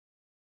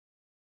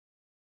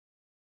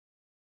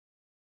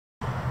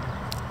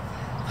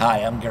Hi,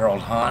 I'm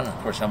Gerald Hahn. Of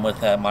course, I'm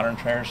with Modern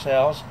Trailer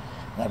Sales.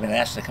 And I've been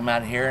asked to come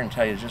out here and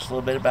tell you just a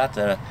little bit about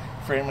the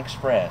Freedom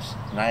Express.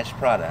 Nice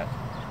product.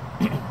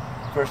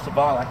 First of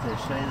all, I'd like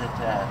to show you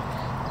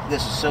that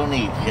this is so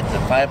neat. You get the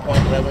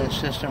 5-point leveling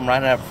system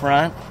right up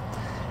front.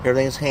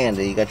 Everything's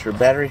handy. You got your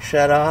battery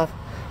shut off,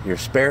 your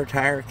spare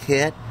tire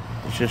kit.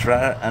 It's just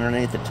right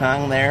underneath the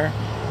tongue there.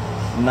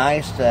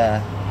 Nice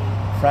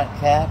front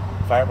cap,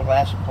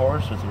 fiberglass of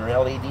course, with your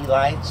LED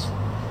lights.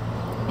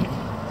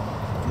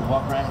 You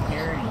walk around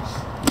here,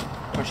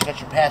 of course you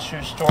got your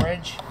pass-through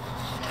storage,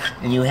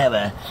 and you have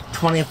a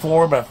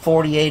 24 by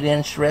 48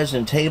 inch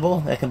resin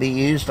table that can be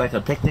used like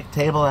a picnic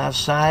table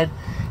outside.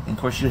 And of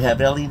course you have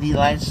LED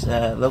lights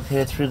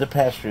located through the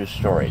pass-through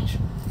storage.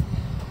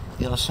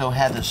 You also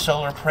have the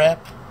solar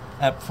prep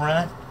up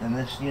front, and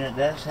this unit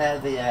does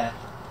have the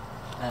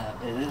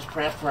it is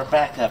prepped for a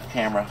backup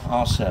camera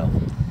also.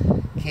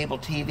 Cable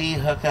TV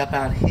hookup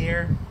out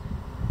here.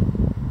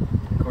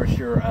 Of course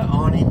your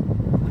awning,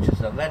 which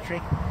is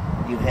electric.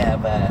 You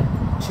have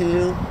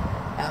 2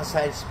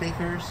 outside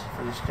speakers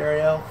for the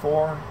stereo,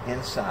 4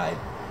 inside.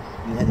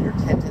 You have your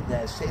tinted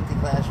safety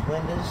glass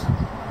windows,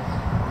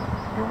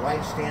 your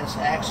white stance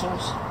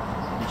axles,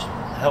 which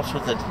helps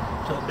with the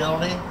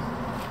towability.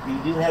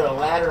 You do have a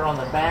ladder on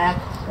the back,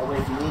 that way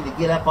if you need to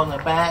get up on the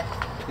back,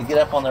 to get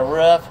up on the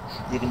roof,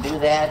 you can do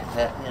that,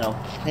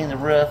 clean the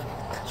roof,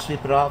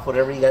 sweep it off,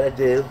 whatever you got to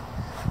do.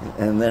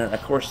 And then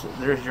of course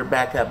there's your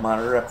backup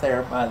monitor up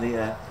there by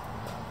the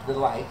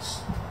lights.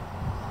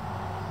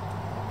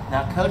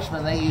 Now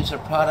Coachmen, they use a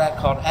product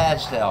called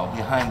Azdel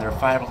behind their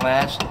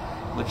fiberglass,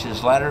 which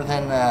is lighter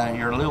than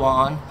your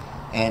Luan,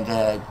 and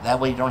that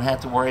way you don't have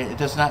to worry.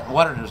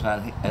 Water does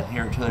not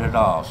adhere to it at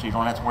all, so you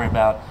don't have to worry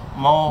about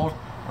mold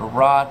or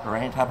rot or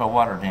any type of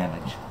water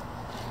damage.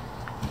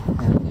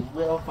 And if you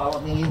will,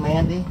 follow me,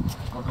 Mandy.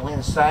 We'll go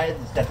inside.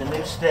 It's got the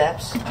new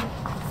steps,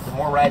 the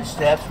more ride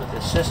steps with the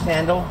assist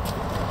handle.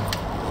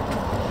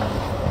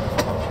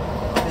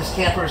 This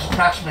camper is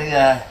approximately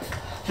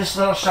just a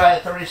little shy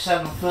of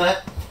 37 foot,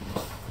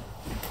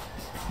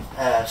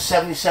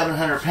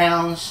 7,700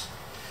 pounds.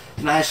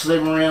 Nice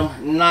living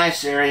room,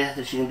 nice area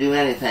that you can do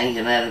anything. You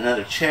can add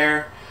another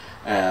chair,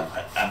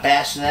 a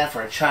bassinet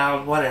for a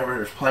child, whatever.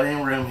 There's plenty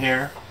of room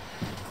here.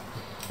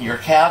 Your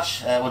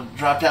couch will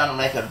drop down and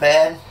make a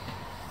bed.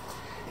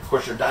 Of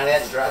course, your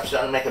dinette drops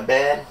down and make a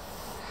bed.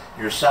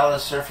 Your solid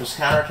surface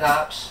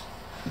countertops.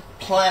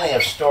 Plenty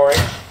of storage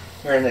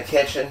here in the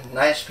kitchen.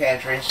 Nice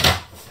pantries.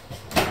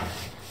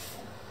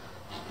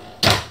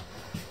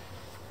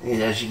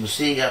 And as you can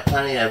see, you got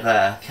plenty of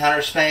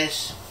counter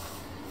space.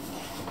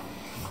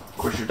 Of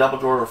course, your double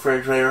door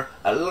refrigerator,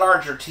 a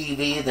larger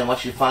TV than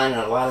what you find in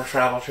a lot of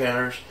travel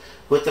trailers,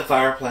 with the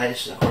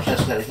fireplace. Of course,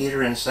 that's got a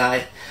heater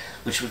inside,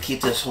 which would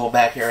keep this whole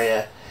back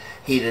area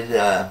heated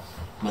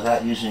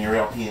without using your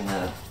LP in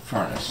the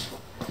furnace.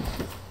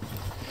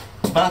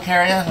 Bunk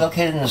area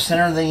located in the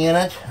center of the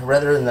unit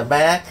rather than the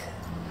back.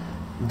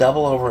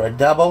 Double over a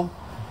double.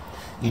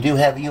 You do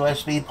have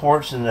USB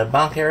ports in the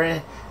bunk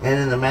area and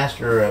in the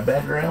master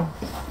bedroom.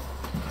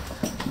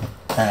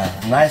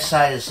 Nice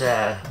size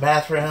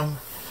bathroom.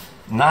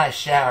 Nice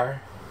shower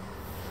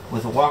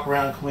with a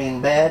walk-around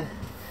queen bed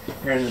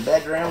here in the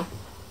bedroom.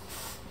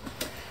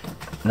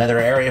 Another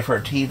area for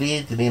a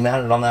TV to be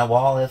mounted on that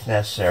wall if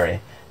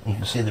necessary. You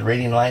can see the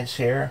reading lights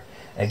here.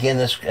 Again,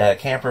 this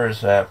camper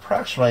is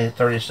approximately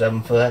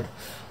 37 foot,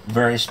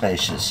 very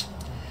spacious.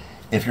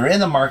 If you're in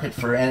the market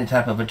for any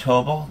type of a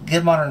towable,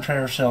 give Modern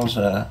Trailer Sales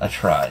a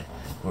try.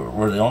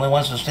 We're the only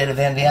ones in the state of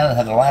Indiana that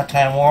have a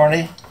lifetime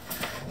warranty.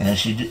 And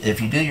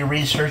if you do your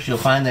research, you'll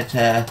find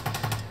that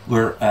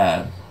we're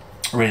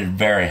rated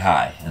very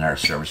high in our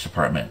service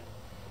department.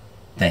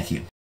 Thank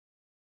you.